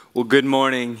Well, good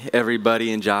morning,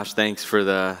 everybody, and Josh, thanks for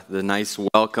the nice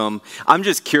welcome. I'm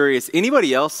just curious,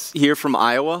 anybody else here from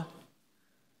Iowa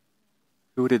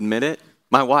who would admit it?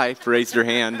 My wife raised her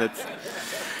hand. That's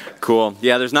cool.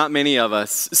 Yeah, there's not many of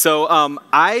us. So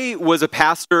I was a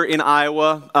pastor in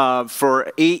Iowa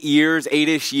for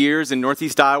 8-ish years in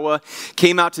Northeast Iowa.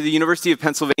 Came out to the University of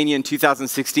Pennsylvania in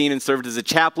 2016 and served as a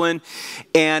chaplain.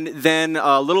 And then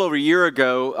a little over a year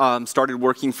ago, started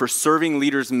working for Serving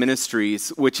Leaders Ministries,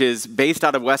 which is based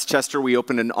out of Westchester. We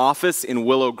opened an office in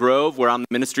Willow Grove, where I'm the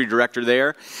ministry director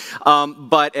there.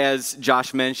 But as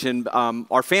Josh mentioned,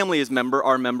 our family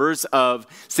are members of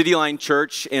City Line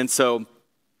Church, and so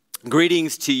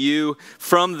greetings to you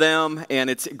from them, and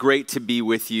it's great to be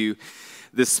with you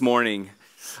this morning.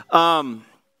 You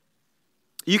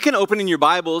can open in your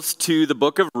Bibles to the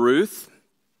book of Ruth,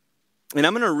 and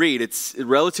I'm going to read. It's a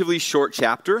relatively short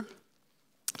chapter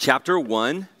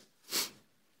 1,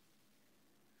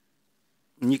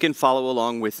 and you can follow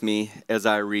along with me as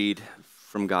I read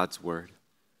from God's Word.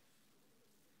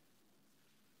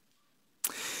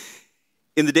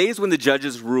 In the days when the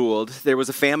judges ruled, there was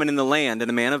a famine in the land, and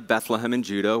a man of Bethlehem in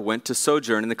Judah went to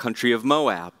sojourn in the country of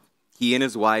Moab, he and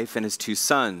his wife and his 2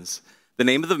 sons. The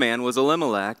name of the man was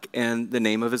Elimelech, and the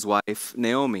name of his wife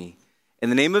Naomi. And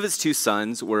the name of his 2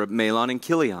 sons were Mahlon and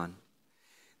Chilion.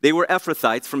 They were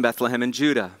Ephrathites from Bethlehem in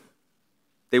Judah.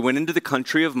 They went into the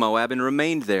country of Moab and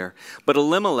remained there. But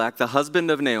Elimelech, the husband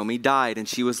of Naomi, died, and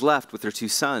she was left with her 2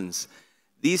 sons.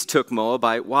 These took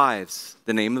Moabite wives.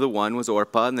 The name of the one was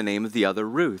Orpah, and the name of the other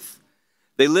Ruth.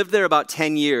 They lived there about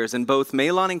 10 years, and both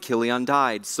Mahlon and Chilion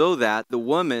died, so that the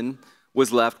woman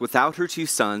was left without her 2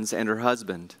 sons and her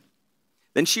husband.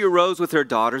 Then she arose with her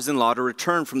daughters-in-law to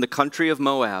return from the country of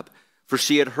Moab, for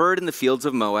she had heard in the fields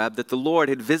of Moab that the Lord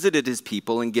had visited his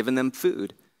people and given them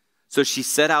food. So she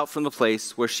set out from the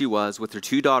place where she was with her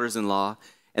 2 daughters-in-law,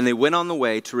 and they went on the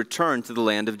way to return to the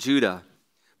land of Judah.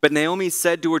 But Naomi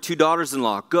said to her 2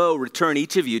 daughters-in-law, "Go, return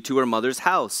each of you to her mother's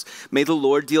house. May the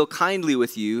Lord deal kindly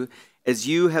with you as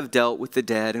you have dealt with the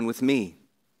dead and with me.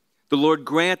 The Lord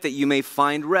grant that you may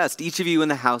find rest, each of you in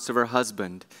the house of her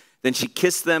husband." Then she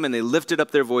kissed them, and they lifted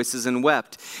up their voices and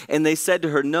wept. And they said to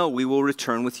her, "No, we will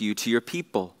return with you to your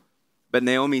people." But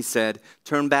Naomi said,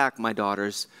 "Turn back, my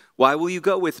daughters. Why will you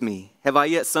go with me? Have I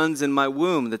yet sons in my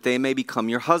womb, that they may become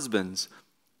your husbands?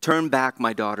 Turn back,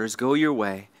 my daughters, go your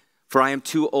way. For I am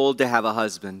too old to have a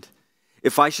husband.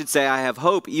 If I should say I have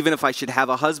hope, even if I should have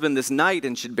a husband this night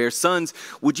and should bear sons,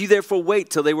 would you therefore wait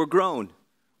till they were grown?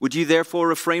 Would you therefore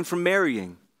refrain from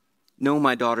marrying? No,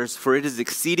 my daughters, for it is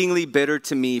exceedingly bitter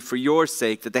to me for your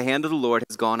sake that the hand of the Lord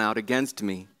has gone out against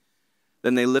me."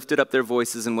 Then they lifted up their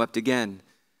voices and wept again.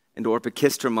 And Orpah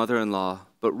kissed her mother-in-law,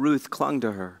 but Ruth clung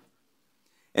to her.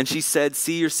 And she said,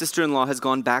 "See, your sister-in-law has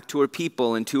gone back to her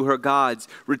people and to her gods.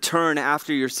 Return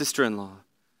after your sister-in-law."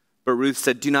 But Ruth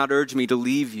said, "Do not urge me to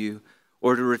leave you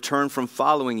or to return from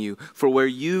following you. For where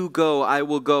you go, I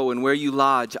will go, and where you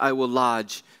lodge, I will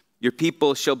lodge. Your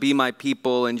people shall be my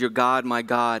people, and your God my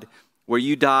God. Where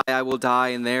you die, I will die,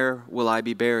 and there will I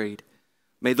be buried.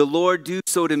 May the Lord do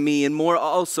so to me, and more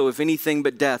also, if anything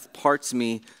but death parts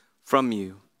me from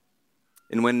you."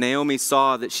 And when Naomi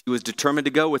saw that she was determined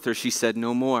to go with her, she said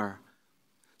no more.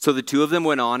 So the 2 of them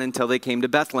went on until they came to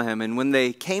Bethlehem. And when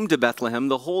they came to Bethlehem,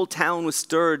 the whole town was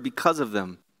stirred because of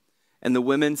them. And the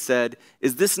women said,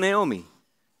 "Is this Naomi?"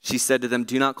 She said to them,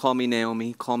 "Do not call me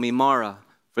Naomi, call me Mara,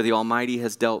 for the Almighty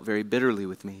has dealt very bitterly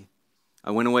with me.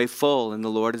 I went away full, and the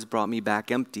Lord has brought me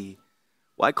back empty.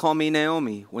 Why call me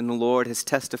Naomi, when the Lord has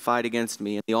testified against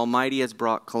me, and the Almighty has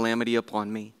brought calamity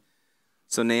upon me?"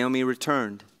 So Naomi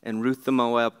returned, and Ruth the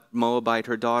Moabite,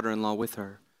 her daughter-in-law, with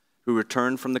her, who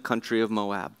returned from the country of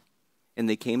Moab. And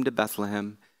they came to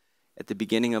Bethlehem at the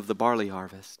beginning of the barley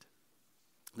harvest.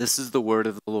 This is the word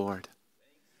of the Lord.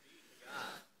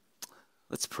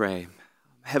 Let's pray.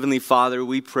 Heavenly Father,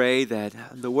 we pray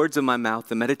that the words of my mouth,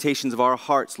 the meditations of our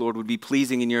hearts, Lord, would be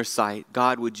pleasing in your sight.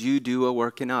 God, would you do a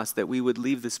work in us that we would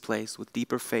leave this place with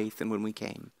deeper faith than when we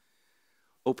came.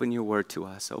 Open your word to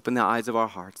us. Open the eyes of our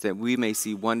hearts that we may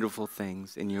see wonderful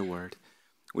things in your word.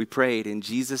 We pray it in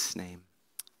Jesus' name.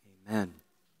 Amen.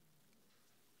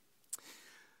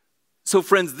 So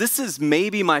friends, this is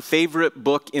maybe my favorite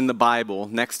book in the Bible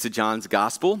next to John's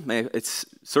Gospel. It's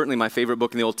certainly my favorite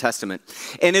book in the Old Testament.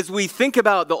 And as we think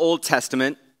about the Old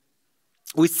Testament,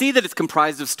 we see that it's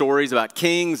comprised of stories about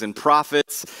kings and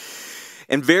prophets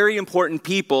and very important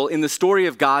people in the story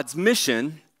of God's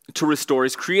mission to restore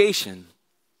his creation.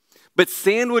 But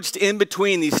sandwiched in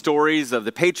between these stories of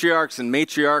the patriarchs and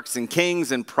matriarchs and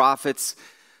kings and prophets,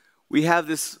 we have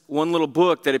this one little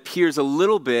book that appears a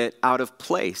little bit out of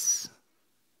place.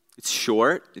 It's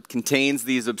short. It contains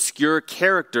these obscure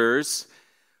characters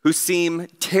who seem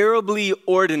terribly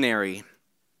ordinary.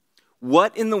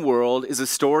 What in the world is a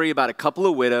story about a couple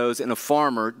of widows and a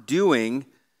farmer doing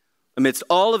amidst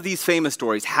all of these famous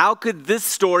stories? How could this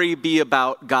story be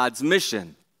about God's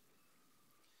mission?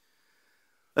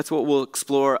 That's what we'll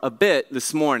explore a bit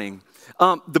this morning.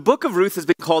 The book of Ruth has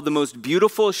been called the most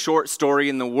beautiful short story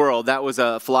in the world. That was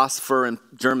a philosopher and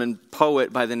German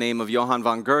poet by the name of Johann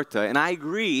von Goethe, and I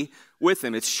agree with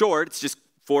him. It's short, it's just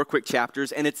 4 quick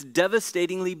chapters, and it's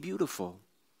devastatingly beautiful.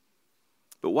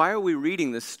 But why are we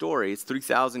reading this story? It's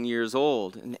 3,000 years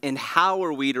old, and how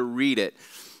are we to read it?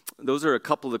 Those are a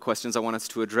couple of the questions I want us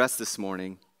to address this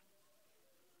morning.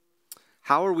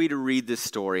 How are we to read this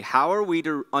story? How are we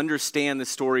to understand the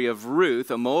story of Ruth,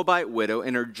 a Moabite widow,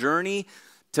 and her journey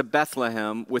to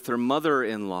Bethlehem with her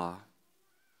mother-in-law?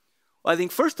 Well, I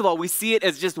think first of all, we see it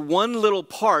as just one little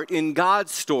part in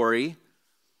God's story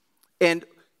and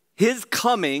his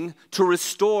coming to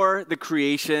restore the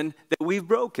creation that we've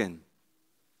broken.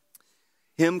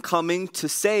 Him coming to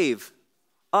save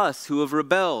us who have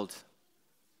rebelled.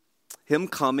 Him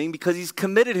coming because he's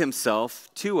committed himself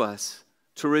to us,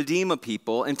 to redeem a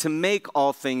people and to make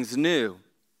all things new,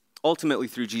 ultimately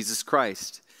through Jesus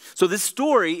Christ. So this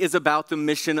story is about the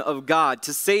mission of God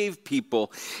to save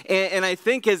people. And I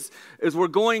think as we're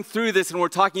going through this and we're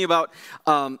talking about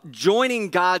joining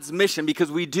God's mission, because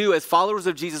we do, as followers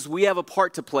of Jesus, we have a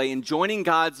part to play in joining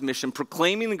God's mission,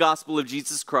 proclaiming the gospel of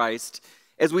Jesus Christ.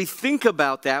 As we think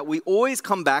about that, we always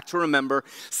come back to remember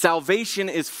salvation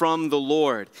is from the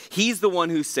Lord. He's the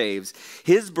one who saves.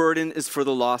 His burden is for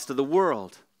the lost of the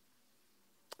world.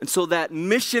 And so that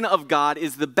mission of God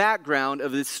is the background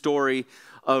of this story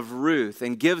of Ruth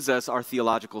and gives us our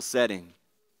theological setting.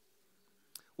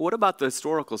 What about the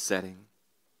historical setting?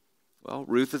 Well,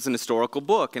 Ruth is an historical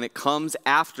book, and it comes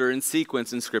after in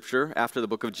sequence in Scripture, after the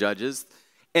book of Judges.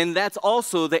 And that's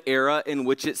also the era in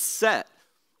which it's set.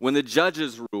 When the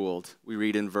judges ruled, we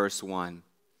read in verse 1.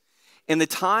 In the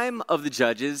time of the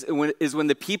judges is when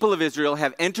the people of Israel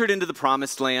have entered into the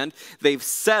promised land, they've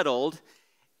settled,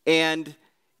 and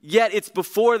yet it's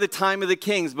before the time of the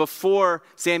kings, before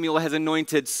Samuel has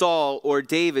anointed Saul or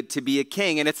David to be a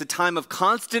king, and it's a time of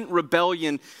constant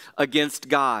rebellion against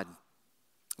God.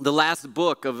 The last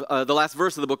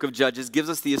verse of the book of Judges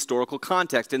gives us the historical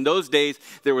context. In those days,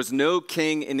 there was no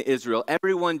king in Israel.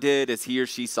 Everyone did as he or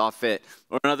she saw fit.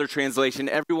 Or another translation,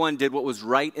 everyone did what was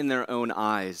right in their own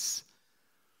eyes.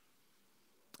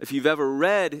 If you've ever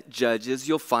read Judges,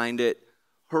 you'll find it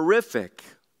horrific.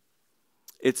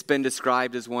 It's been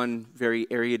described as one very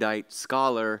erudite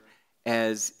scholar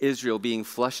as Israel being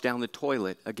flushed down the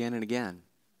toilet again and again.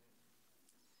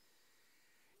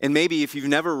 And maybe if you've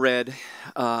never read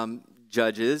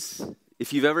Judges,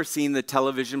 if you've ever seen the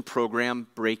television program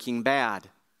Breaking Bad,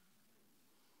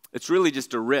 it's really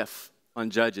just a riff on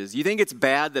Judges. You think it's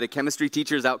bad that a chemistry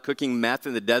teacher is out cooking meth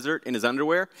in the desert in his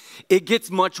underwear? It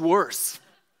gets much worse.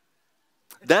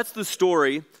 That's the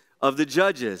story of the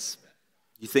Judges.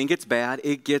 You think it's bad?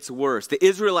 It gets worse. The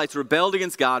Israelites rebelled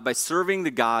against God by serving the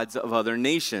gods of other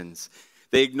nations.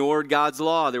 They ignored God's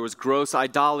law. There was gross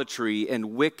idolatry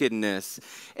and wickedness.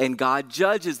 And God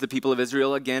judges the people of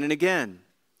Israel again and again.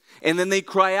 And then they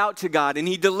cry out to God, and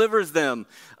he delivers them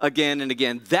again and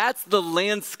again. That's the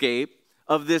landscape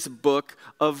of this book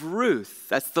of Ruth.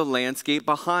 That's the landscape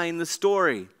behind the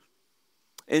story.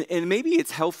 And maybe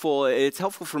it's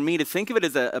helpful for me to think of it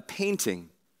as a painting.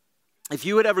 If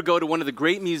you would ever go to one of the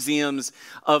great museums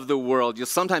of the world, you'll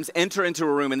sometimes enter into a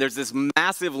room and there's this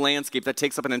massive landscape that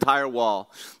takes up an entire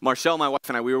wall. Marshall, my wife,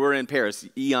 and I, we were in Paris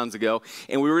eons ago,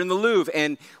 and we were in the Louvre,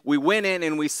 and we went in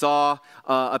and we saw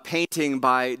a painting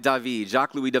by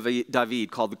Jacques-Louis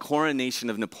David, called The Coronation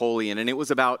of Napoleon, and it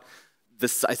was about,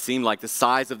 it seemed like the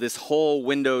size of this whole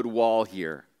windowed wall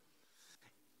here.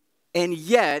 And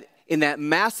yet, in that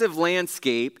massive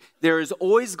landscape, there is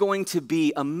always going to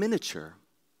be a miniature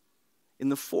in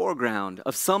the foreground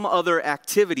of some other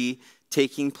activity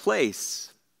taking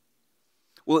place.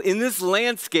 Well, in this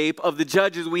landscape of the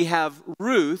Judges, we have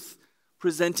Ruth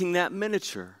presenting that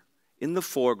miniature in the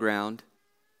foreground.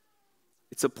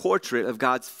 It's a portrait of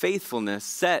God's faithfulness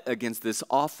set against this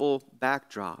awful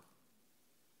backdrop.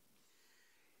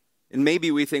 And maybe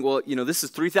we think, well, this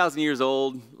is 3,000 years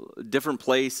old, different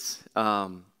place.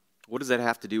 What does that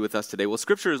have to do with us today? Well,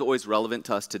 Scripture is always relevant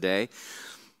to us today.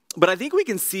 But I think we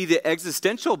can see the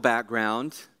existential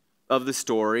background of the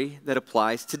story that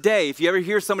applies today. If you ever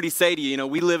hear somebody say to you,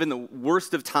 we live in the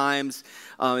worst of times,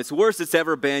 it's the worst it's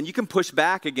ever been, you can push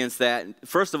back against that,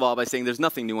 first of all, by saying there's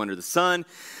nothing new under the sun,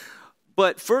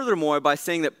 but furthermore, by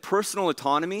saying that personal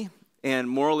autonomy and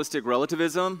moralistic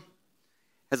relativism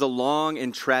has a long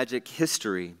and tragic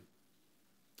history.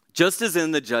 Just as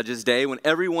in the Judges' day, when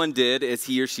everyone did as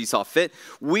he or she saw fit,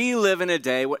 we live in a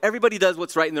day where everybody does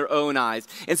what's right in their own eyes.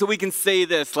 And so we can say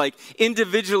this, like,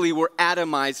 individually we're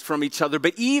atomized from each other,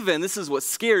 but even, this is what's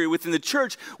scary, within the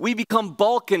church, we become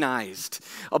balkanized.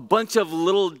 A bunch of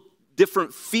little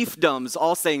different fiefdoms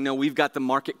all saying, no, we've got the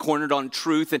market cornered on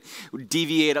truth, and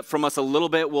deviate up from us a little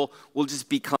bit, we'll just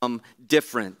become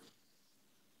different.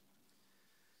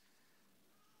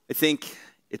 I think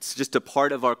it's just a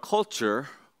part of our culture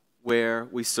where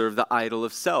we serve the idol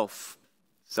of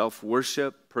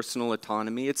self-worship, personal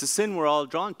autonomy. It's a sin we're all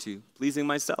drawn to, pleasing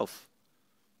myself,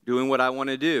 doing what I want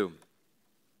to do.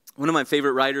 One of my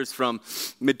favorite writers from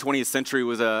mid-20th century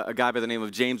was a guy by the name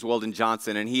of James Weldon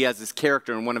Johnson, and he has this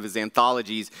character in one of his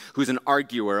anthologies who's an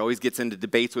arguer, always gets into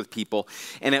debates with people.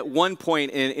 And at one point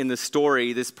in the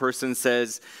story, this person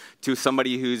says to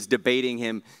somebody who's debating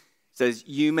him, says,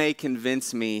 "You may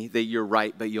convince me that you're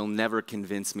right, but you'll never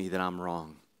convince me that I'm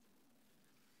wrong."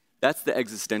 That's the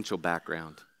existential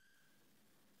background.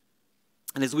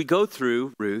 And as we go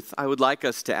through Ruth, I would like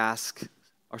us to ask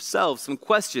ourselves some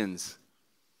questions.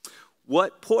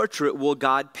 What portrait will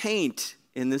God paint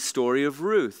in this story of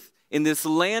Ruth, in this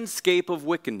landscape of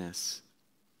wickedness?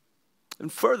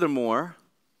 And furthermore,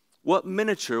 what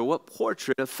miniature, what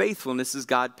portrait of faithfulness is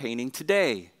God painting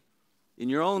today in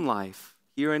your own life,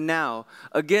 here and now,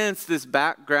 against this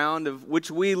background of which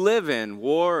we live in,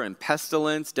 war and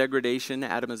pestilence, degradation,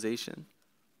 atomization?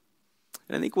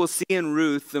 And I think we'll see in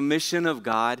Ruth the mission of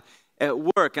God at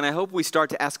work. And I hope we start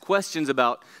to ask questions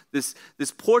about this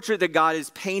portrait that God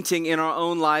is painting in our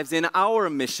own lives, in our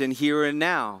mission here and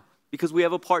now, because we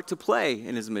have a part to play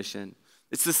in his mission.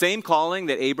 It's the same calling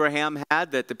that Abraham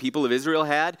had, that the people of Israel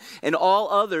had, and all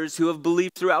others who have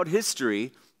believed throughout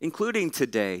history, including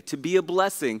today, to be a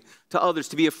blessing to others,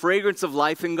 to be a fragrance of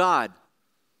life in God,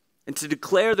 and to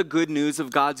declare the good news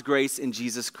of God's grace in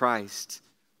Jesus Christ.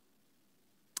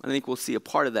 I think we'll see a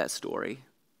part of that story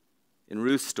in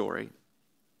Ruth's story,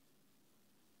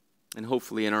 and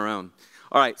hopefully in our own.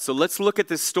 All right, so let's look at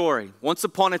this story. Once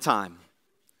upon a time,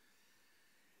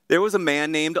 there was a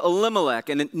man named Elimelech,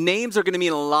 and names are going to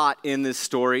mean a lot in this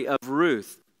story of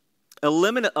Ruth.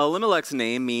 Elimelech's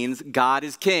name means God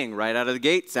is king. Right out of the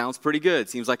gate, sounds pretty good.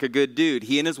 Seems like a good dude.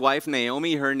 He and his wife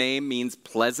Naomi, her name means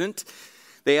pleasant.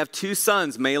 They have two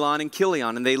sons, Mahlon and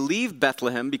Chilion, and they leave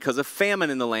Bethlehem because of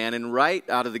famine in the land. And right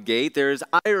out of the gate, there is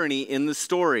irony in the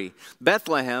story.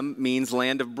 Bethlehem means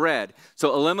land of bread.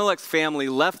 So Elimelech's family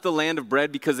left the land of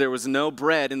bread because there was no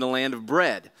bread in the land of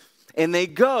bread. And they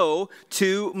go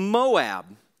to Moab,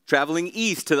 traveling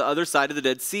east to the other side of the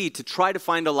Dead Sea to try to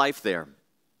find a life there.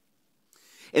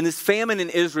 In this famine in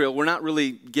Israel, we're not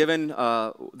really given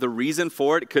the reason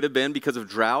for it. It could have been because of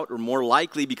drought, or more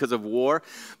likely because of war.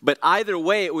 But either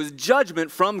way, it was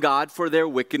judgment from God for their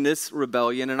wickedness,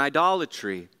 rebellion, and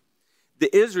idolatry.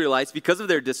 The Israelites, because of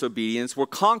their disobedience, were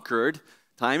conquered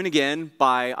time and again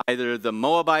by either the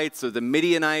Moabites or the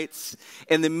Midianites.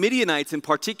 And the Midianites in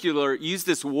particular used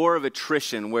this war of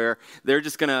attrition where they're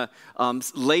just going to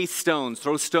lay stones,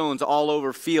 throw stones all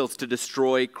over fields to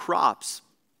destroy crops.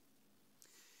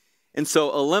 And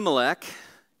so Elimelech,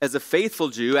 as a faithful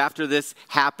Jew, after this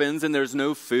happens and there's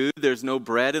no food, there's no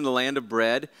bread in the land of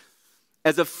bread,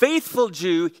 as a faithful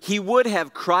Jew, he would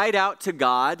have cried out to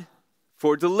God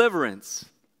for deliverance.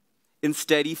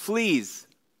 Instead, he flees.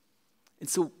 And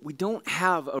so we don't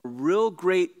have a real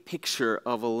great picture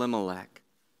of Elimelech.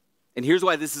 And here's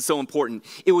why this is so important.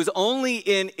 It was only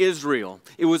in Israel,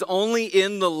 it was only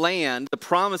in the land, the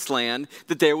promised land,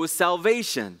 that there was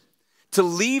salvation. To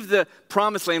leave the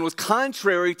promised land was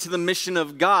contrary to the mission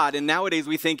of God. And nowadays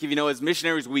we think, as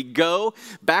missionaries, we go.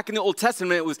 Back in the Old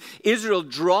Testament, it was Israel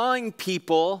drawing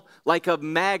people like a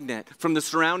magnet from the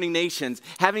surrounding nations,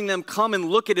 having them come and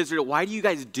look at Israel. Why do you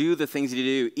guys do the things you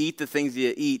do, eat the things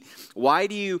you eat? Why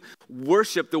do you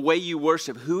worship the way you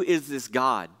worship? Who is this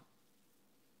God?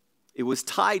 It was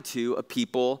tied to a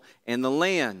people and the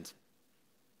land.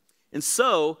 And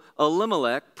so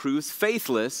Elimelech proves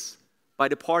faithless by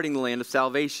departing the land of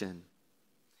salvation.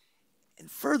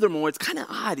 And furthermore, it's kind of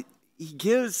odd. He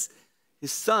gives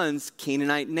his sons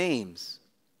Canaanite names.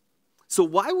 So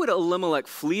why would Elimelech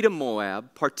flee to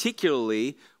Moab,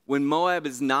 particularly when Moab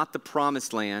is not the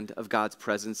promised land of God's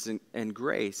presence and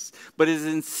grace, but is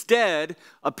instead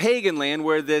a pagan land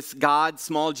where this god,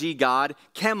 small g god,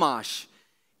 Chemosh,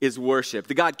 is worshipped?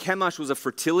 The god Chemosh was a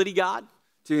fertility god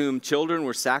to whom children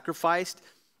were sacrificed.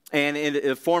 And in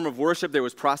a form of worship, there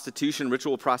was prostitution,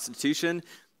 ritual prostitution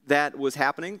that was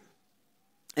happening.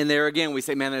 And there again, we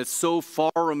say, man, that is so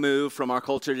far removed from our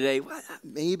culture today. Well,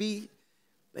 maybe,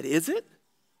 but is it?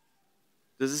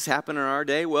 Does this happen in our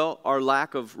day? Well, our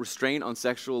lack of restraint on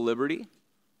sexual liberty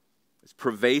is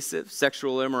pervasive.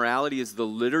 Sexual immorality is the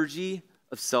liturgy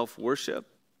of self-worship.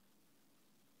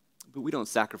 But we don't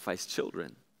sacrifice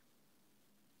children.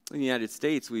 In the United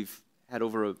States, we've had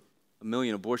over a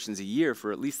million abortions a year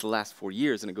for at least the last 4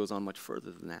 years, and it goes on much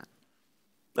further than that.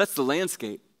 That's the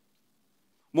landscape.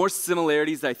 More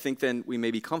similarities, I think, than we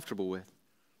may be comfortable with.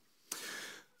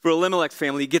 For Elimelech's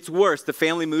family, it gets worse. The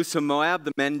family moves to Moab,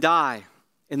 the men die.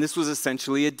 And this was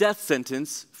essentially a death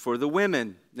sentence for the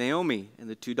women, Naomi and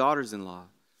the 2 daughters-in-law.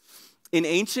 In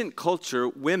ancient culture,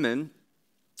 women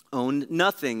owned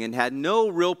nothing and had no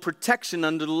real protection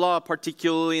under the law,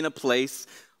 particularly in a place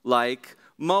like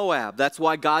Moab. That's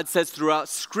why God says throughout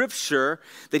Scripture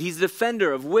that he's a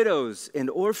defender of widows and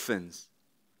orphans.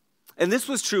 And this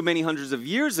was true many hundreds of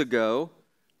years ago,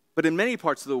 but in many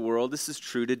parts of the world, this is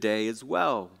true today as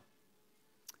well.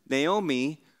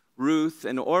 Naomi, Ruth,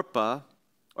 and Orpah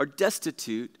are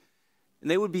destitute, and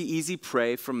they would be easy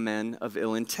prey for men of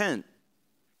ill intent.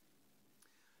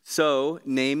 So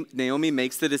Naomi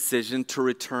makes the decision to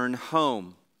return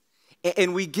home.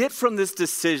 And we get from this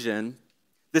decision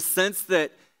the sense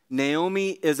that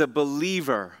Naomi is a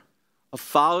believer, a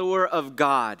follower of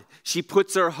God. She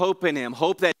puts her hope in him,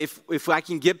 hope that if I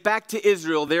can get back to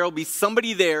Israel, there will be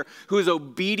somebody there who is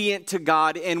obedient to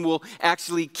God and will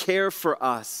actually care for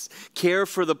us, care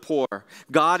for the poor.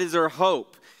 God is her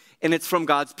hope. And it's from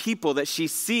God's people that she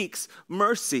seeks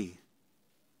mercy.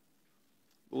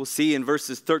 We'll see in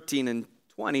verses 13 and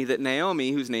 20 that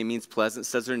Naomi, whose name means pleasant,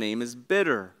 says her name is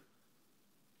bitter.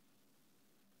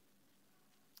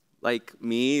 Like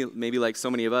me, maybe like so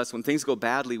many of us, when things go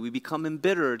badly, we become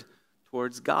embittered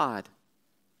towards God.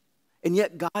 And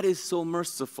yet God is so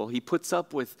merciful. He puts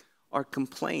up with our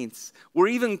complaints. We're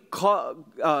even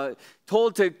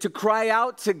told to cry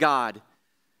out to God.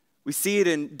 We see it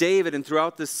in David and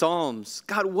throughout the Psalms.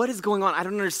 God, what is going on? I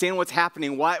don't understand what's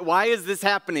happening. Why is this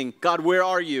happening? God, where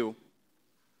are you?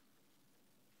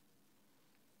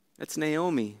 That's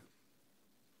Naomi.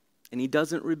 And he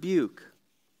doesn't rebuke.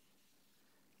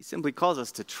 He simply calls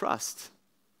us to trust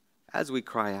as we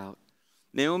cry out.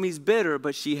 Naomi's bitter,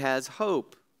 but she has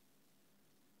hope.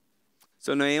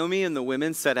 So Naomi and the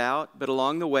women set out, but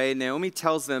along the way, Naomi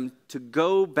tells them to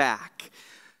go back.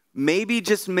 Maybe,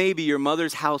 just maybe, your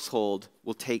mother's household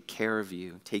will take care of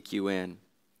you, take you in.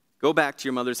 Go back to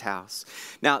your mother's house.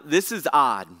 Now, this is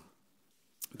odd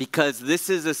because this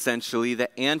is essentially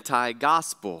the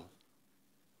anti-gospel.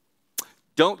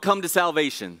 Don't come to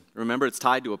salvation. Remember, it's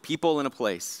tied to a people and a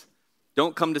place.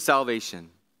 Don't come to salvation.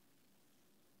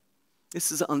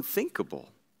 This is unthinkable.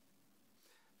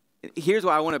 Here's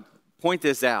why I want to point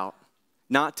this out.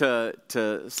 Not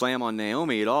to slam on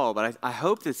Naomi at all, but I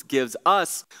hope this gives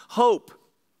us hope.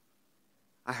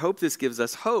 I hope this gives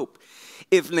us hope.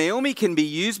 If Naomi can be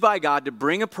used by God to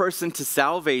bring a person to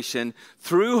salvation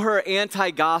through her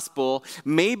anti-gospel,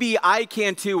 maybe I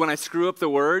can too when I screw up the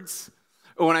words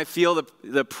or when I feel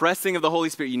the pressing of the Holy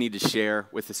Spirit you need to share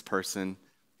with this person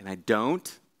and I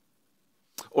don't,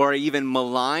 or I even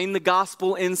malign the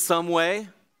gospel in some way.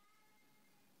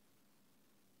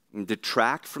 And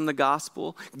detract from the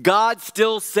gospel. God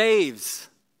still saves.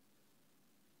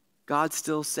 God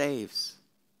still saves.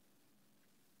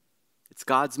 It's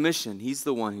God's mission. He's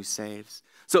the one who saves.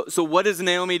 So what does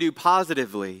Naomi do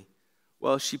positively?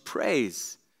 Well, she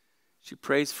prays. She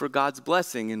prays for God's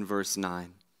blessing in verse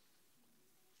 9.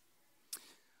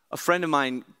 A friend of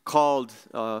mine called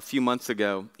a few months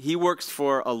ago. He works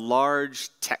for a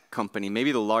large tech company,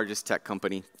 maybe the largest tech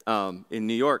company in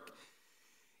New York.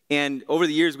 And over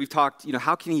the years, we've talked,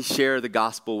 how can he share the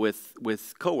gospel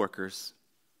with coworkers,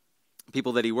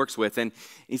 people that he works with? And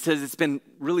he says it's been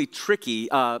really tricky.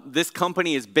 This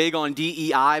company is big on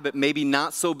DEI, but maybe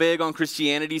not so big on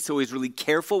Christianity, so he's really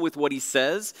careful with what he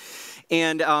says.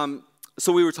 And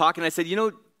so we were talking, I said,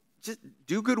 just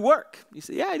do good work. He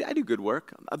said, yeah, I do good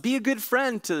work. Be a good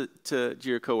friend to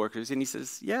your coworkers. And he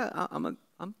says, yeah, I'm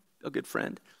a good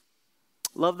friend.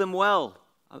 Love them well.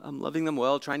 I'm loving them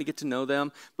well, trying to get to know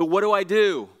them. But what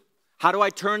do? How do I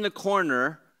turn the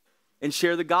corner and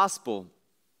share the gospel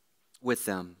with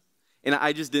them? And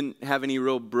I just didn't have any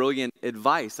real brilliant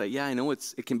advice. I know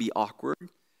it can be awkward.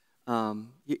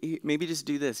 Maybe just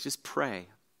do this. Just pray.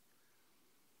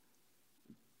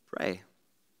 Pray.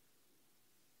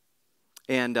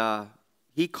 And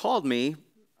he called me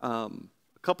a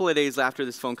couple of days after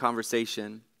this phone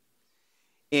conversation.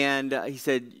 And he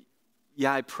said,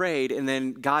 yeah, I prayed, and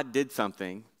then God did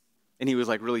something. And he was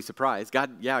like really surprised.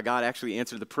 God actually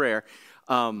answered the prayer.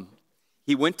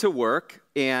 he went to work,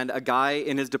 and a guy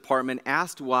in his department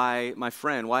asked my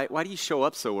friend, why do you show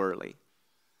up so early?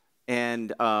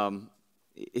 And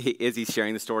as he's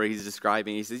sharing the story, he's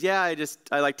describing, he says, yeah,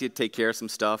 I like to take care of some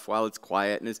stuff while it's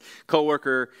quiet. And his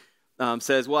coworker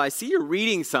says, well, I see you're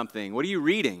reading something. What are you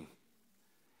reading?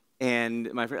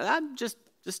 And my friend, I'm just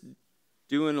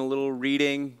doing a little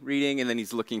reading, and then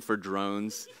he's looking for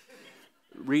drones.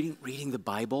 Reading the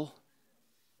Bible?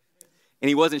 And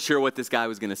he wasn't sure what this guy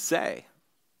was going to say.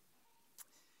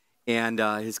 And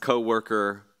his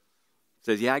coworker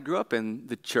says, yeah, I grew up in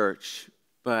the church,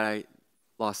 but I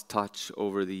lost touch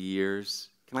over the years.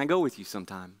 Can I go with you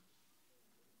sometime?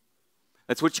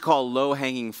 That's what you call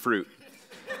low-hanging fruit.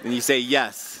 And you say,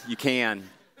 yes, you can.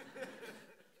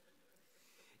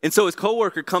 And so his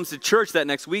coworker comes to church that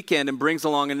next weekend and brings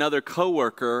along another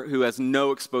coworker who has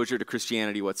no exposure to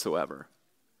Christianity whatsoever.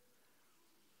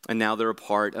 And now they're a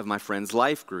part of my friend's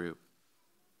life group.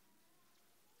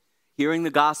 Hearing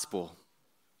the gospel,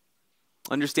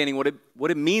 understanding what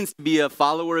it means to be a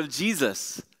follower of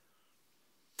Jesus.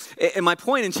 And my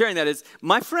point in sharing that is,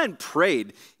 my friend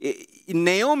prayed.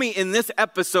 Naomi, in this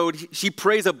episode, she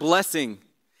prays a blessing.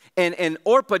 And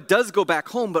Orpah does go back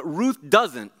home, but Ruth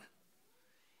doesn't.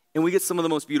 And we get some of the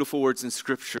most beautiful words in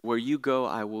Scripture. Where you go,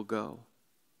 I will go.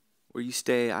 Where you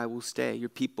stay, I will stay. Your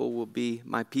people will be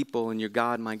my people, and your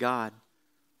God, my God.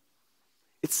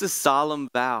 It's a solemn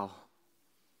vow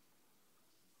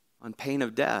on pain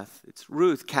of death. It's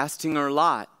Ruth casting her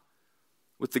lot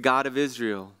with the God of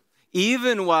Israel.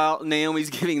 Even while Naomi's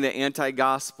giving the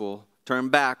anti-gospel turn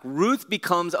back, Ruth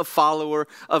becomes a follower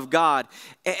of God.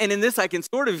 And in this, I can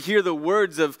sort of hear the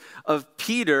words of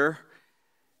Peter.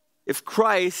 If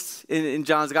Christ, in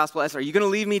John's gospel, asks, are you going to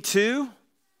leave me too?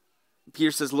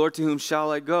 Peter says, Lord, to whom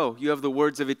shall I go? You have the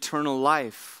words of eternal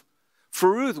life. For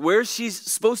Ruth, where's she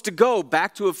supposed to go?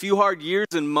 Back to a few hard years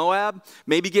in Moab?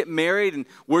 Maybe get married and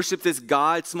worship this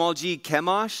god, small g,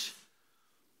 Chemosh?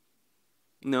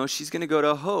 No, she's going to go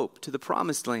to hope, to the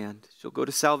promised land. She'll go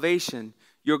to salvation.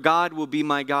 Your God will be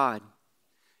my God.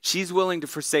 She's willing to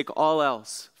forsake all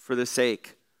else for the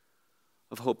sake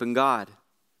of hope in God.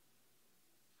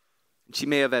 She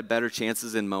may have had better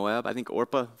chances in Moab. I think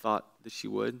Orpah thought that she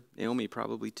would. Naomi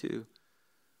probably too.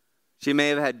 She may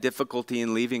have had difficulty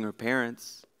in leaving her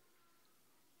parents.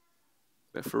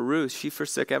 But for Ruth, she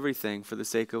forsook everything for the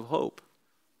sake of hope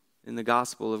in the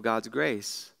gospel of God's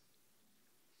grace.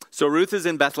 So Ruth is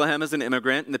in Bethlehem as an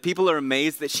immigrant, and the people are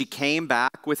amazed that she came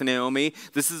back with Naomi.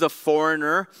 This is a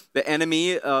foreigner. The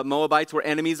enemy, Moabites were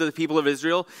enemies of the people of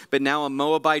Israel, but now a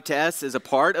Moabitess is a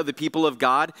part of the people of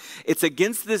God. It's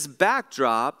against this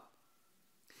backdrop,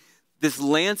 this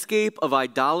landscape of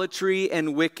idolatry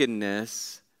and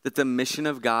wickedness, that the mission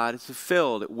of God is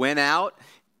fulfilled. It went out,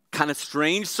 kind of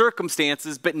strange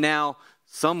circumstances, but now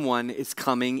someone is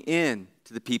coming in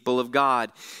to the people of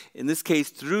God. In this case,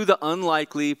 through the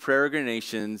unlikely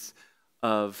peregrinations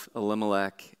of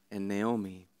Elimelech and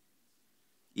Naomi,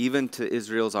 even to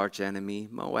Israel's archenemy,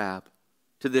 Moab.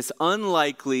 To this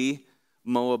unlikely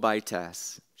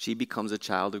Moabitess, she becomes a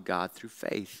child of God through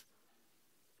faith.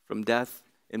 From death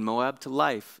in Moab to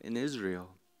life in Israel.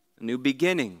 A new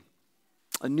beginning.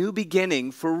 A new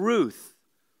beginning for Ruth.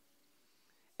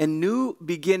 And new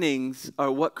beginnings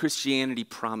are what Christianity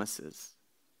promises.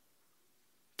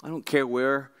 I don't care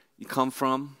where you come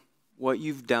from, what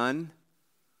you've done.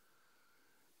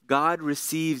 God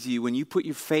receives you. When you put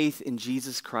your faith in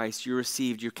Jesus Christ, you're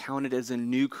received. You're counted as a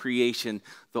new creation.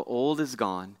 The old is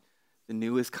gone. The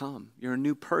new has come. You're a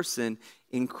new person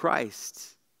in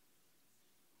Christ.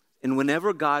 And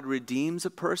whenever God redeems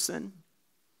a person,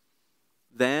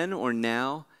 then or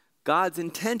now, God's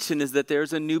intention is that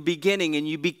there's a new beginning and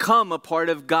you become a part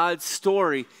of God's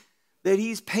story that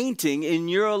he's painting in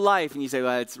your life. And you say,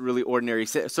 well, it's really ordinary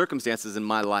circumstances in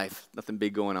my life. Nothing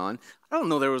big going on. I don't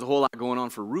know there was a whole lot going on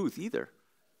for Ruth either.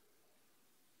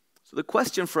 So the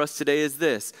question for us today is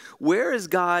this. Where is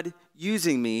God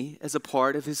using me as a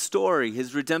part of his story,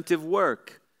 his redemptive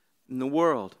work in the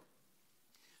world?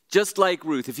 Just like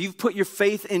Ruth, if you've put your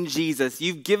faith in Jesus,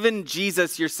 you've given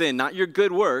Jesus your sin, not your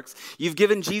good works. You've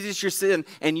given Jesus your sin,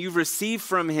 and you've received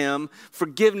from him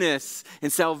forgiveness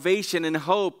and salvation and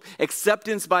hope,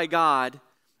 acceptance by God,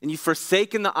 and you've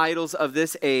forsaken the idols of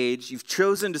this age. You've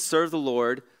chosen to serve the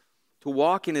Lord, to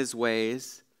walk in his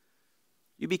ways.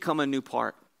 You become a new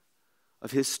part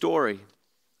of his story,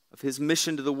 of his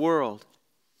mission to the world.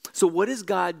 So what is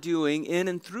God doing in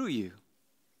and through you?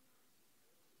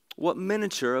 What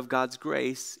miniature of God's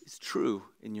grace is true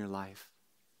in your life?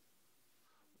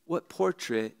 What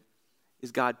portrait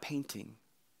is God painting?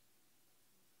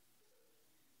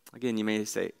 Again, you may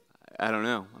say, I don't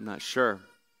know, I'm not sure.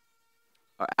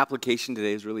 Our application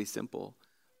today is really simple.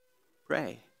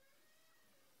 Pray.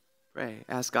 Pray.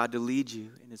 Ask God to lead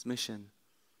you in his mission,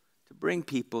 to bring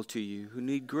people to you who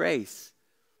need grace,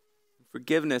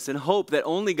 forgiveness, and hope that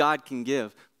only God can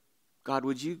give. God,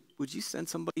 would you send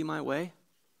somebody my way?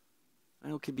 I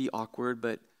know it could be awkward,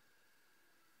 but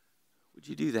would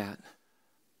you do that?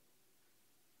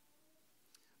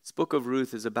 This book of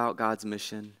Ruth is about God's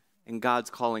mission and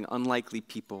God's calling unlikely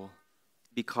people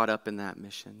to be caught up in that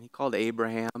mission. He called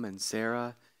Abraham and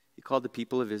Sarah. He called the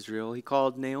people of Israel. He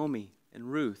called Naomi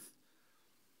and Ruth.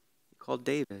 He called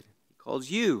David. He calls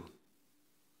you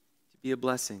to be a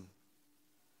blessing.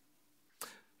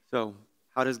 So,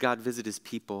 how does God visit his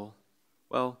people?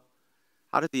 Well,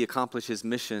 how did he accomplish his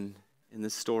mission in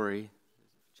this story,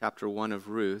 chapter 1 of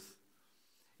Ruth?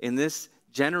 In this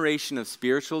generation of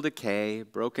spiritual decay,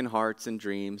 broken hearts and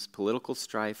dreams, political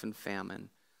strife and famine,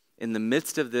 in the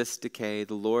midst of this decay,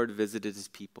 the Lord visited his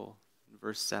people. In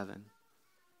verse 7,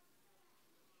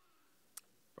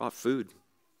 brought food.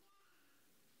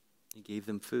 He gave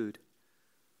them food.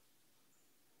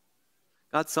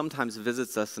 God sometimes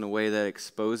visits us in a way that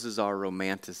exposes our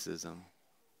romanticism.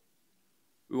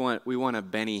 We want a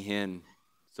Benny Hinn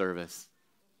service.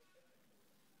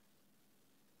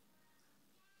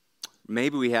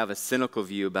 Maybe we have a cynical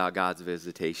view about God's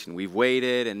visitation. We've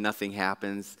waited and nothing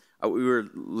happens. We were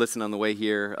listening on the way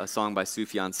here, a song by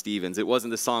Sufjan Stevens. It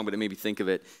wasn't the song, but it made me think of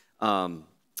it from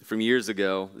years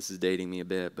ago. This is dating me a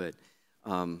bit, but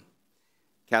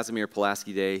Casimir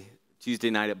Pulaski Day,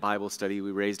 Tuesday night at Bible study,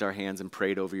 we raised our hands and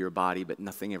prayed over your body, but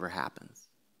nothing ever happens.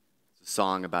 It's a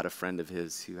song about a friend of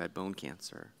his who had bone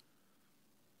cancer.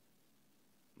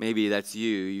 Maybe that's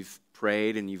you. You've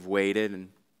prayed and you've waited and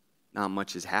not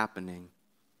much is happening.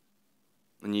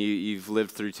 And you've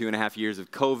lived through 2.5 years of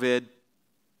COVID,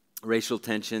 racial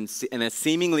tensions, and a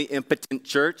seemingly impotent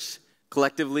church,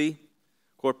 collectively,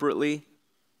 corporately.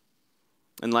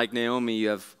 And like Naomi, you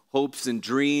have hopes and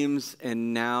dreams,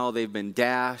 and now they've been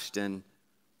dashed, and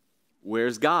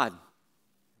where's God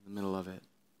in the middle of it?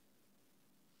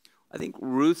 I think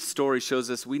Ruth's story shows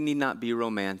us we need not be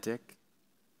romantic,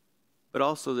 but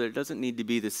also there doesn't need to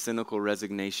be this cynical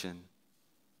resignation.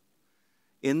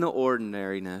 In the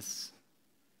ordinariness,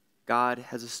 God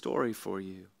has a story for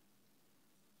you.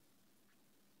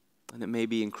 And it may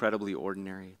be incredibly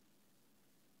ordinary.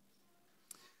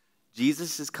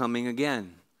 Jesus is coming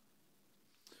again.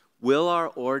 Will our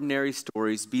ordinary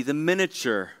stories be the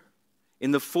miniature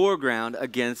in the foreground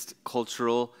against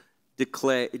cultural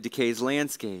decay's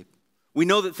landscape? We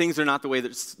know that things are not the way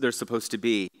that they're supposed to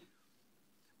be.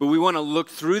 But we want to look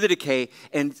through the decay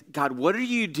and, God, what are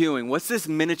you doing? What's this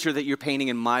miniature that you're painting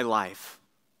in my life?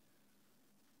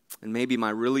 And maybe my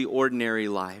really ordinary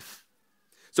life.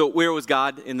 So where was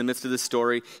God in the midst of this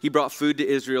story? He brought food to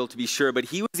Israel, to be sure, but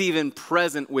he was even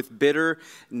present with bitter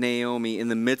Naomi in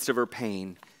the midst of her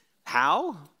pain.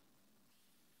 How?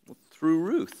 Well, through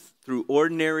Ruth, through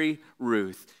ordinary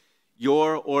Ruth.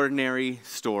 Your ordinary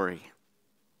story.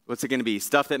 What's it going to be?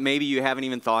 Stuff that maybe you haven't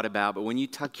even thought about, but when you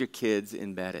tuck your kids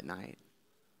in bed at night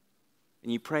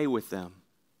and you pray with them,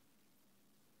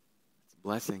 it's a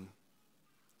blessing.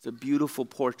 It's a beautiful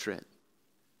portrait,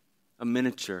 a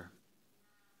miniature.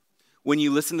 When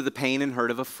you listen to the pain and hurt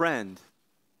of a friend,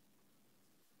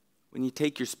 when you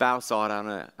take your spouse out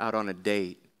on a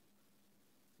date,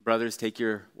 brothers, take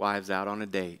your wives out on a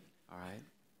date, all right?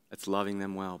 That's loving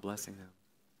them well, blessing them.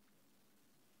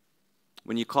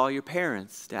 When you call your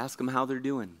parents to ask them how they're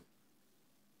doing,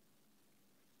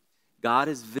 God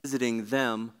is visiting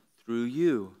them through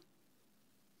you.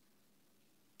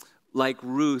 Like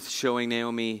Ruth showing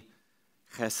Naomi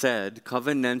chesed,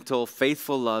 covenantal,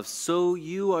 faithful love, so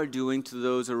you are doing to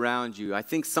those around you. I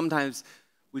think sometimes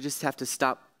we just have to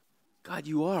stop. God,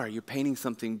 you're painting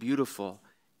something beautiful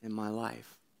in my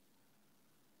life.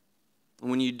 And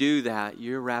when you do that,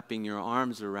 you're wrapping your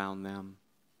arms around them.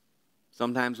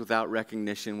 Sometimes without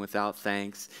recognition, without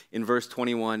thanks. In verse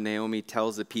 21, Naomi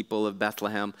tells the people of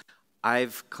Bethlehem,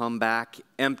 I've come back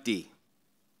empty.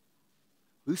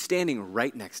 Who's standing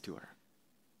right next to her?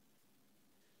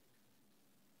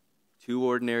 Too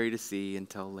ordinary to see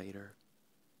until later.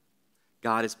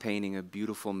 God is painting a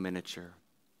beautiful miniature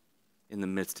in the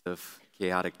midst of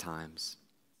chaotic times.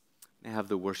 May I have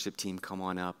the worship team come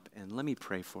on up and let me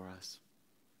pray for us.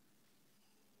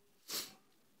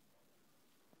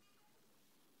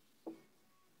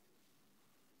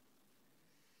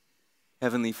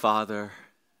 Heavenly Father,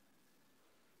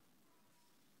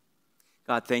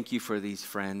 God, thank you for these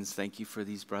friends. Thank you for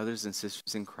these brothers and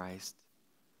sisters in Christ.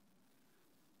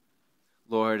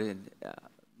 Lord, and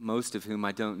most of whom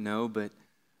I don't know, but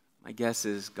My guess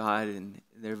is God, in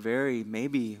their very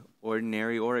maybe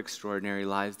ordinary or extraordinary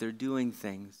lives, they're doing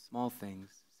things, small things,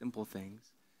 simple things,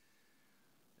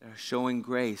 that are showing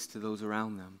grace to those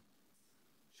around them,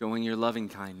 showing your loving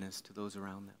kindness to those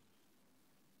around them.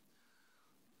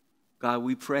 God,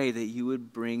 we pray that you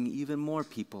would bring even more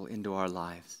people into our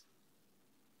lives,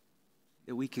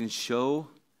 that we can show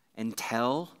and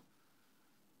tell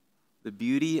the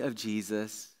beauty of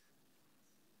Jesus,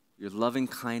 your loving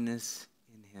kindness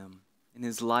in him, in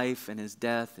his life and his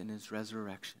death and his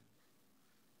resurrection.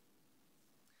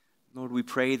 Lord, we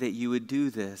pray that you would do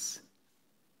this,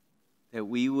 that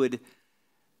we would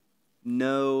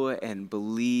know and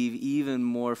believe even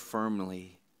more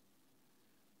firmly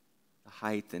the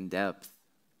height and depth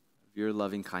of your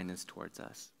loving kindness towards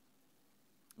us.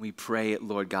 We pray it,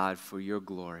 Lord God, for your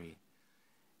glory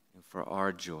and for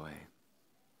our joy.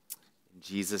 In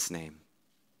Jesus' name.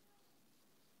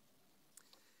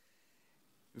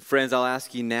 Friends, I'll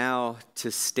ask you now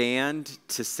to stand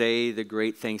to say the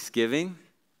great Thanksgiving.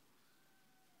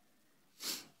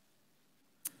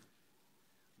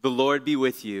 The Lord be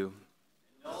with you.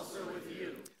 And also with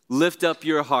you. Lift up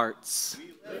your hearts.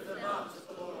 We lift them up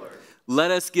to the Lord.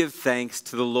 Let us give thanks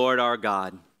to the Lord our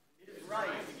God. It is right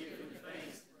to give him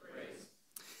thanks and praise.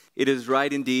 It is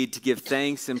right indeed to give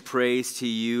thanks and praise to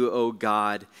you, O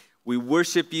God. We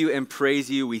worship you and praise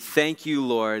you. We thank you,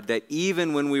 Lord, that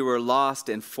even when we were lost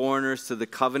and foreigners to the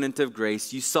covenant of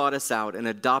grace, you sought us out and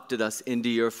adopted us into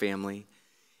your family.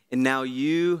 And now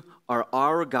you are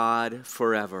our God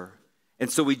forever.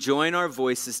 And so we join our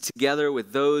voices together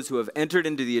with those who have entered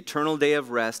into the eternal day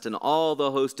of rest and all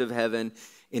the host of heaven,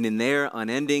 and in their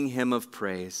unending hymn of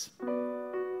praise.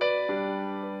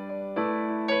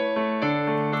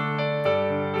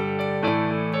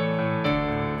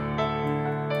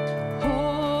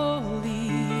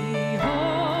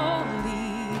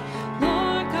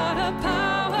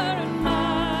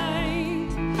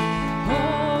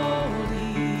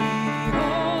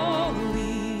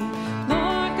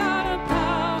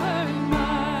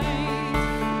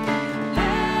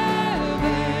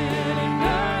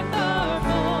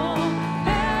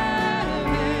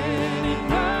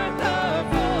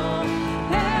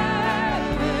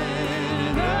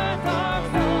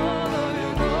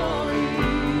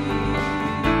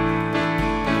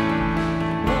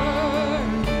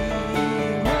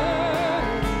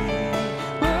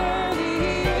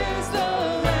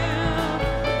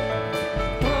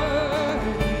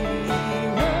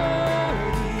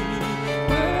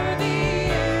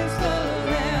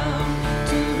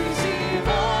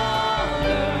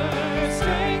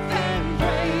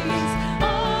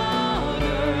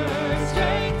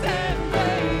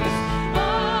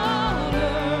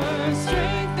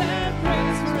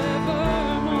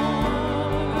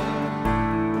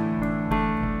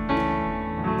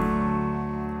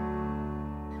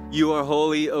 You are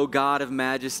holy, O God of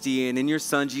majesty, and in your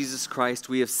Son, Jesus Christ,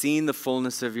 we have seen the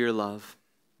fullness of your love.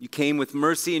 You came with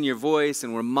mercy in your voice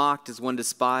and were mocked as one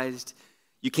despised.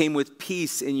 You came with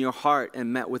peace in your heart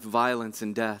and met with violence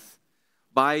and death.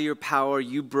 By your power,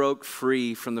 you broke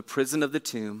free from the prison of the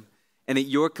tomb, and at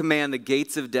your command, the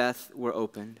gates of death were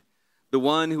opened. The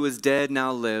one who is dead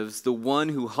now lives. The one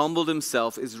who humbled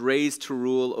himself is raised to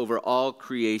rule over all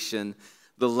creation.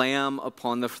 The Lamb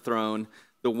upon the throne,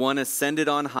 the one ascended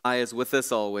on high, is with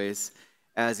us always,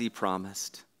 as he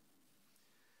promised.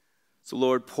 So,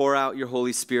 Lord, pour out your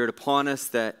Holy Spirit upon us,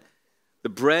 that the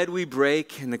bread we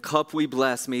break and the cup we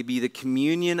bless may be the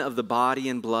communion of the body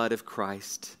and blood of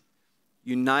Christ.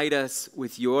 Unite us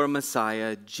with your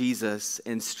Messiah, Jesus,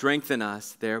 and strengthen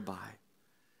us thereby.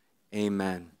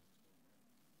 Amen.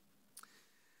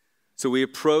 So we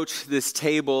approach this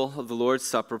table of the Lord's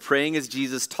Supper, praying as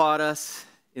Jesus taught us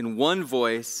in one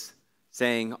voice,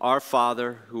 saying, Our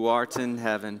Father, who art in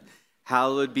heaven,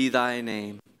 hallowed be thy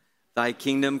name. Thy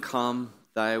kingdom come,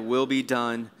 thy will be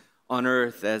done on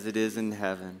earth as it is in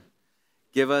heaven.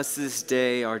 Give us this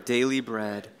day our daily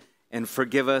bread, and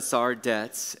forgive us our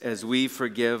debts as we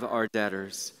forgive our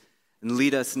debtors. And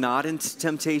lead us not into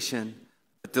temptation,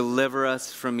 but deliver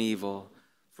us from evil.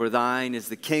 For thine is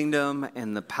the kingdom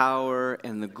and the power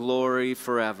and the glory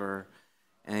forever.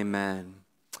 Amen.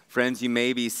 Friends, you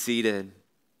may be seated.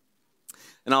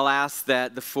 And I'll ask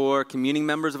that the 4 communing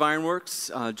members of Ironworks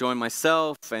join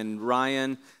myself and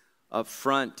Ryan up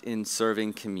front in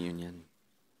serving communion.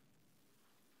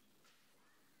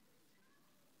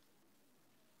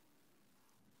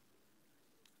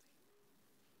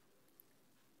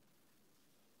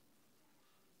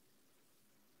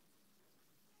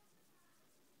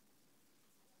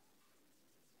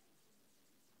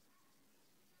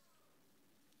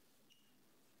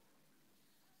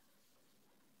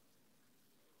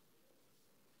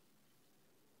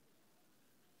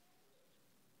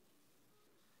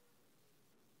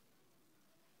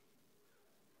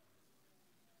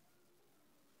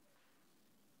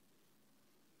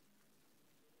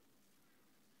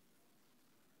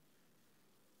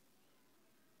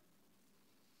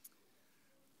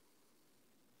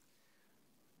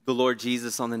 The Lord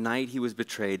Jesus, on the night he was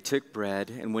betrayed, took bread,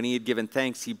 and when he had given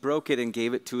thanks, he broke it and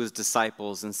gave it to his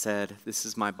disciples and said, "This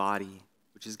is my body,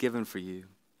 which is given for you.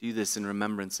 Do this in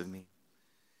remembrance of me."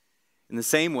 In the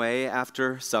same way,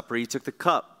 after supper, he took the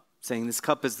cup, saying, "This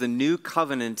cup is the new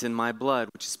covenant in my blood,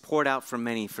 which is poured out for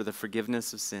many for the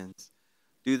forgiveness of sins.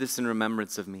 Do this in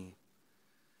remembrance of me."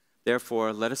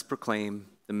 Therefore, let us proclaim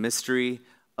the mystery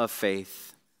of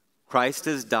faith. Christ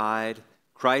has died,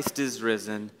 Christ is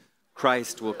risen,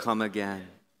 Christ will come again.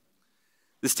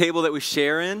 This table that we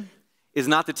share in is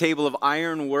not the table of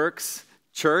Ironworks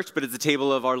Church, but it's the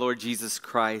table of our Lord Jesus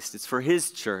Christ. It's for his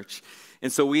church.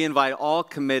 And so we invite all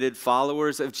committed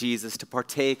followers of Jesus to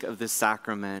partake of this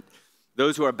sacrament.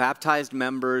 Those who are baptized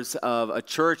members of a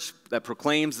church that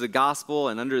proclaims the gospel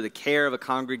and under the care of a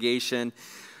congregation,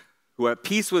 who are at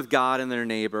peace with God and their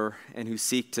neighbor, and who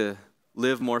seek to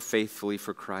live more faithfully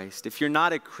for Christ. If you're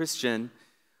not a Christian,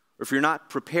 or if you're not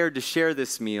prepared to share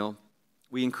this meal,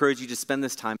 we encourage you to spend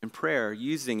this time in prayer,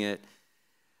 using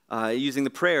the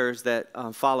prayers that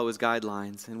follow as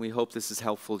guidelines. And we hope this is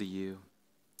helpful to you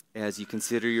as you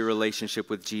consider your relationship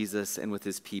with Jesus and with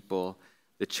his people,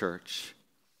 the church.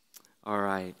 All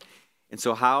right. And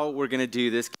so how we're going to do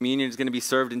this, communion is going to be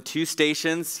served in 2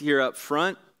 stations here up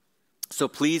front. So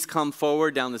please come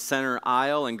forward down the center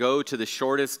aisle and go to the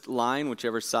shortest line,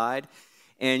 whichever side.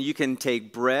 And you can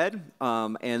take bread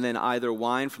and then either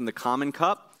wine from the common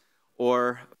cup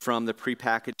or from the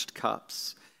prepackaged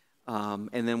cups.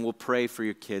 And then we'll pray for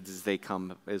your kids as they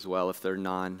come as well if they're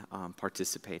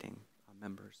non-participating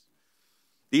members.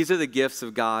 These are the gifts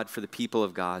of God for the people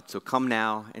of God. So come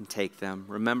now and take them.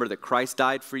 Remember that Christ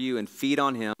died for you, and feed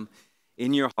on him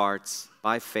in your hearts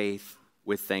by faith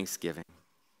with thanksgiving.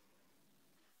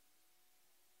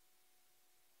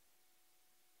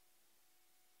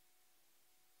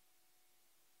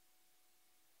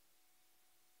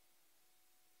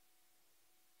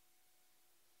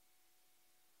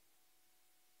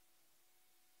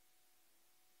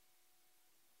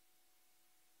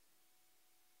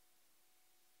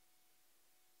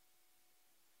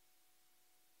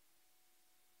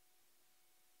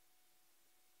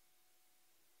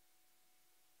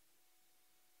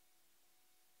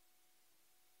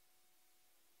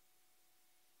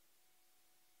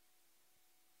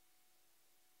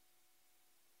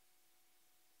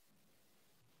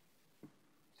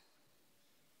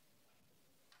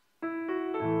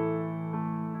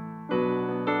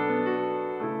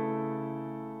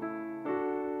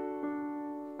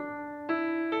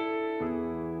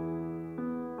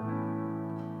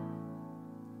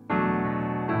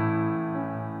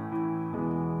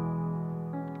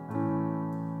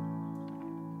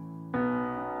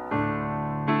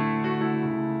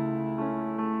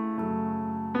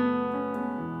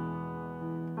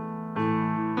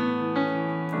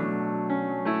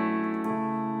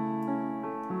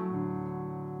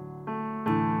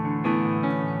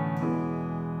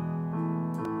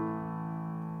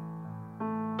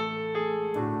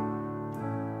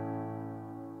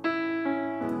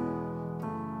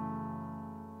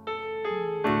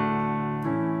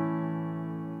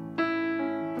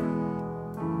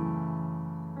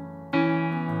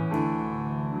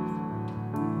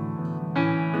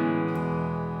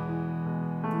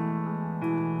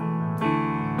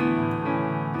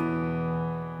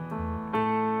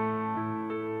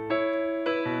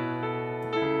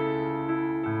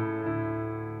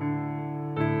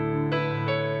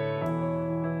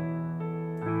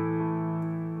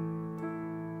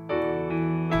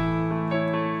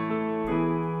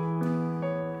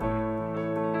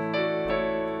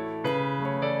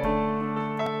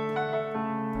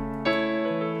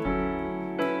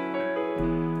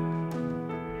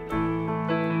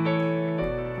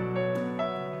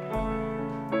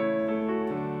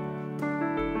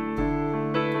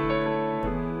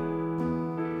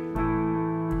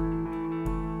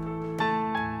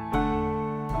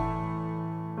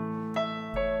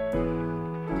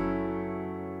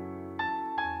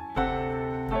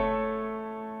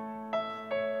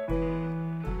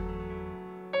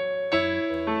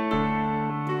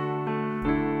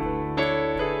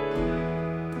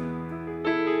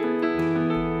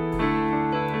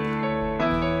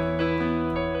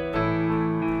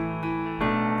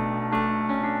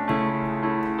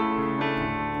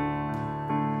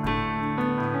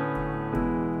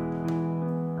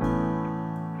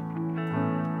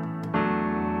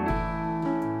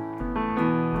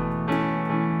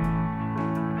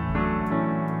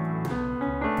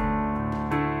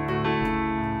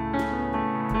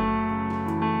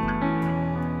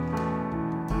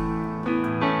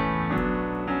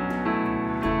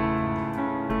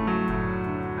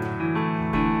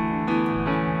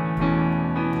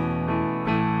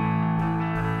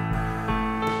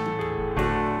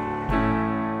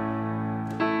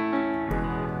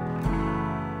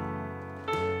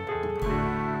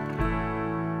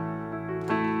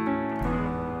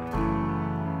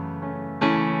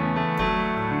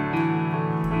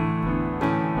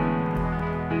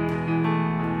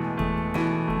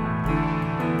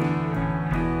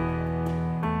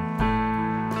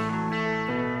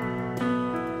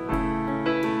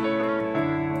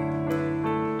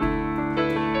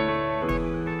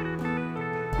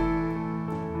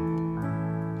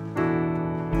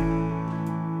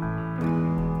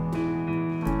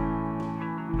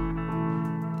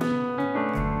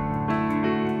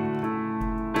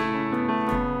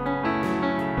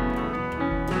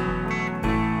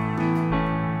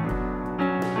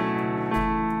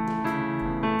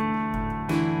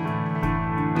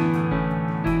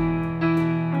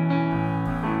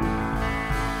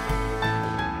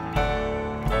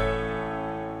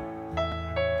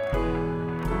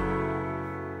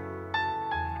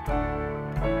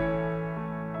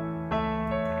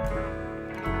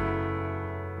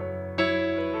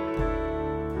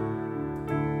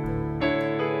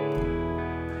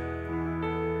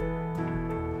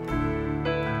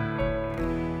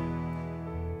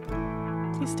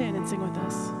 Please stand and sing with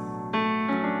us.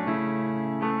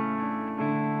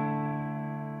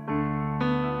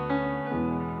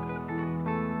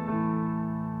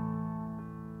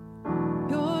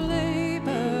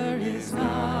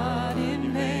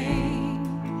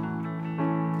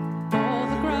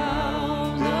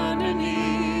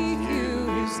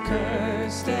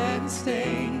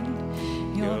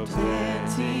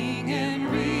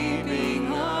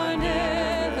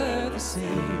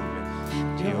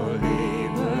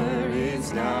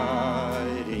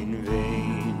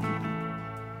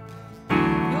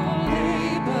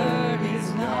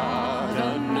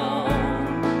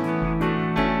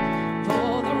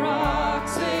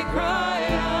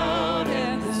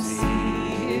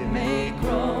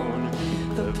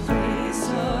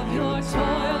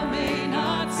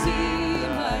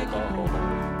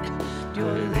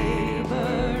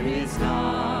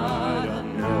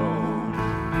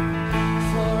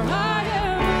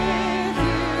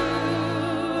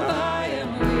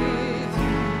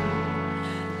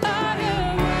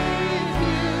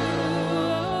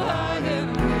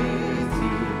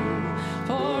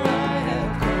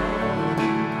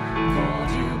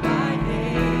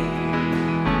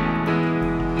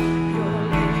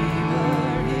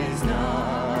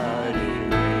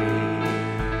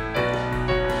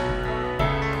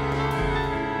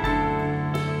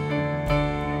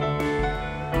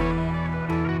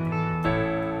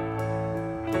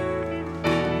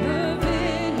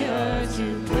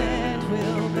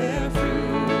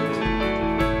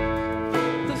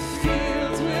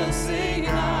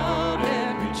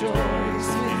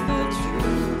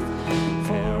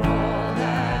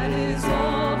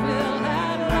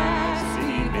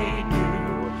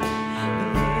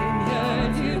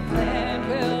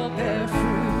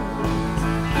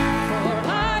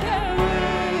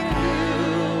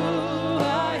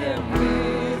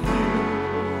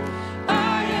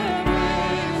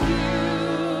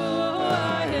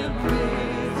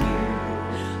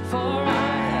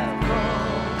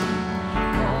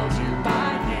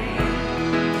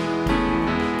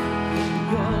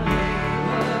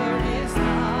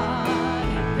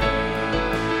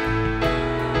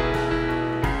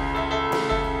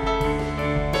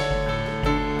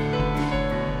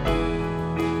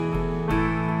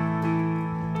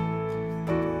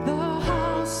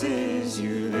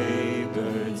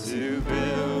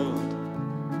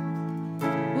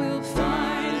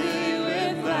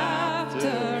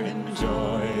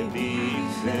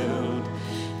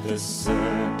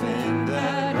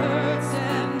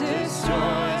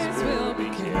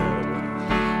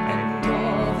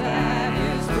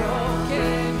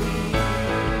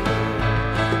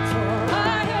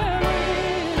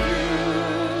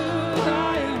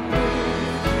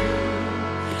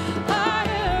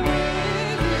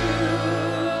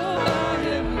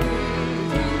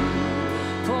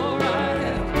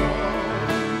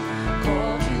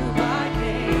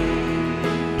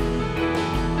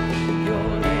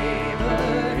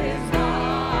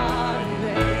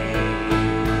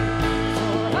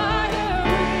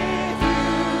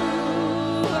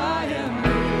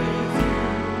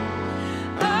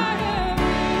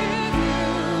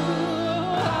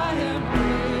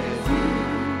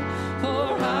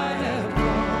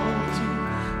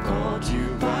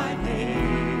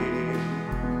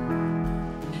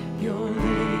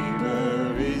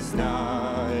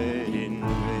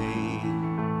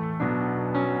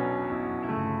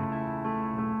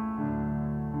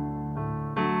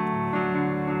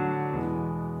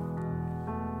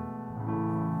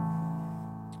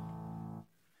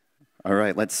 All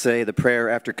right, let's say the prayer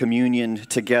after communion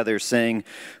together, saying,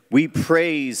 "We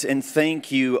praise and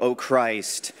thank you, O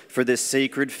Christ, for this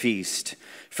sacred feast.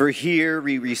 For here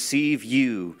we receive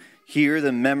you. Here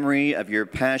the memory of your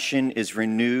passion is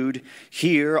renewed.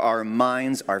 Here our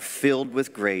minds are filled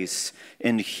with grace.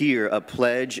 And here a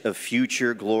pledge of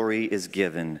future glory is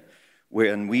given,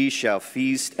 when we shall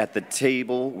feast at the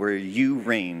table where you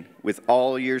reign with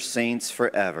all your saints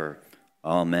forever.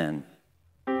 Amen."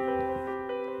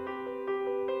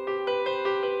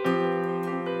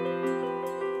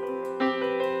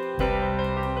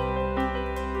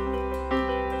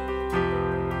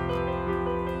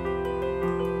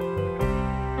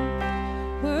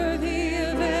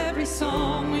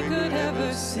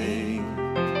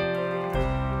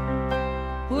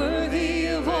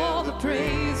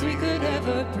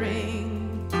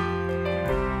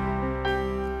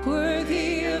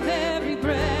 Worthy of every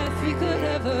breath we could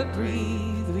ever breathe.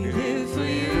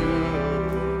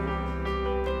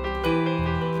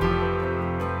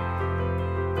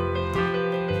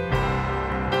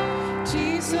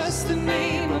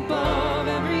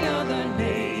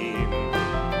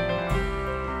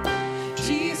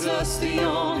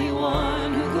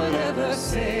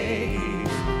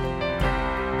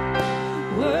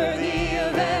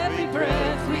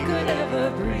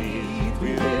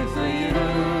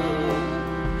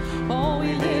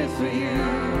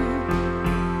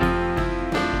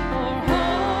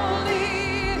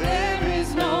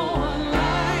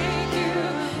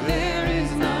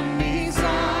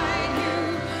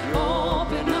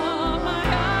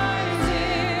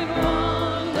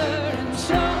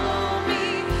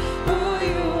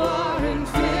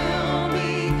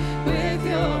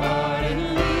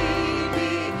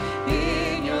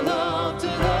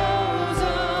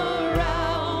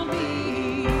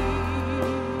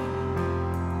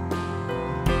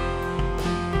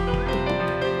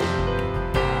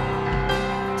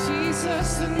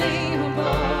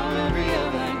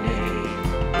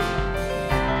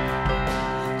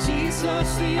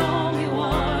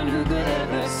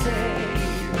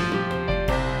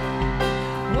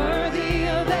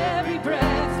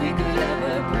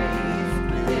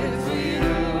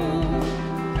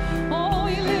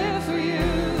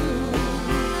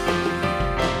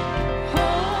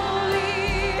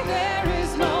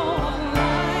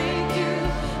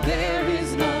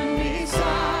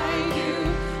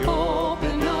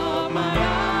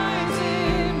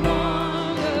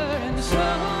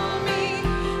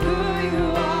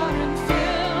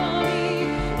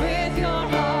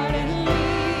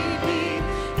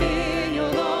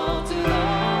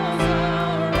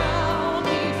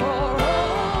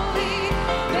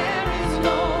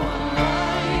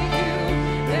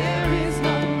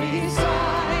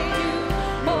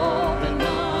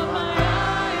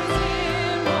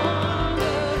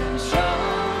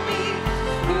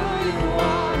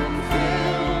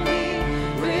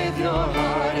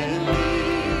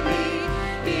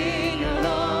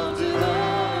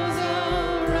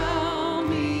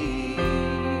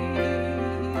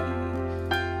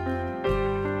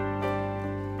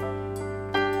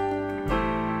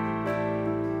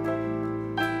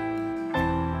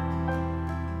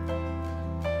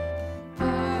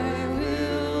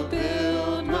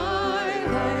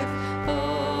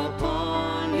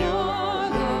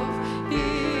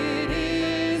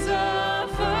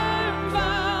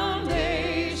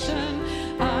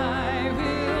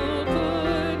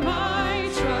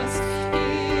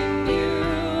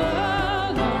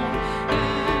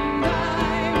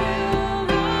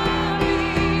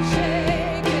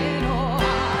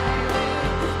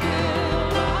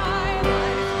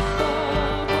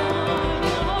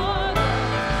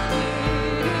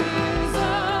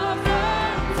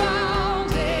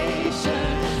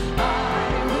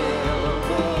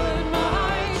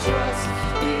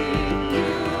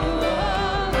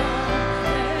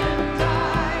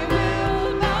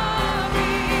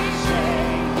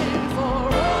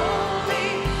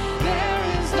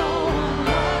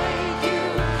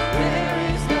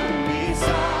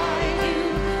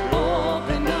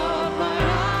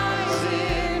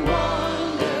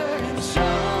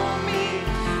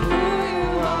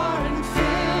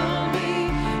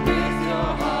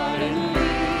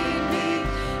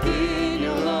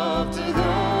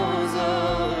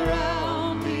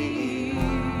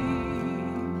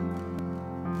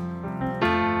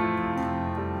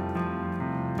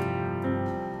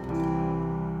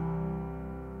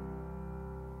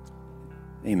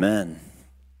 Amen.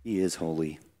 He is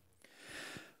holy.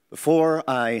 Before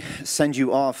I send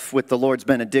you off with the Lord's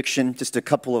benediction, just a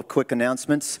couple of quick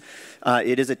announcements.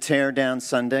 It is a Tear Down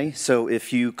Sunday, so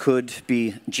if you could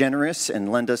be generous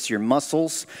and lend us your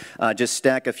muscles, just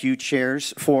stack a few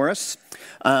chairs for us.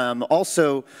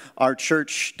 Also, our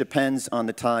church depends on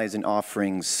the tithes and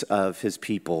offerings of his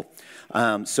people.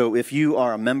 So if you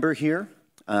are a member here,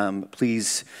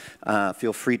 please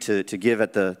feel free to give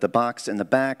at the box in the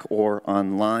back or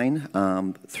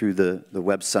online through the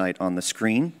website on the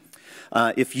screen.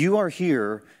 If you are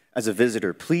here as a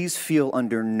visitor, please feel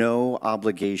under no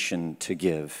obligation to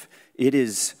give. It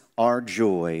is our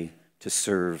joy to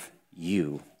serve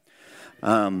you.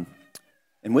 And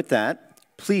with that,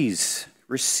 please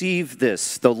receive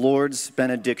this, the Lord's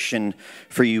benediction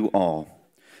for you all.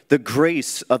 The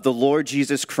grace of the Lord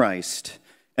Jesus Christ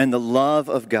and the love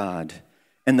of God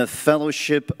and the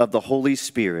fellowship of the Holy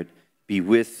Spirit be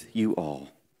with you all.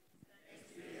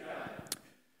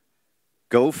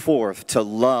 Go forth to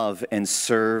love and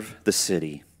serve the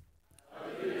city.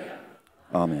 Hallelujah.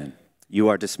 Amen. You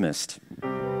are dismissed.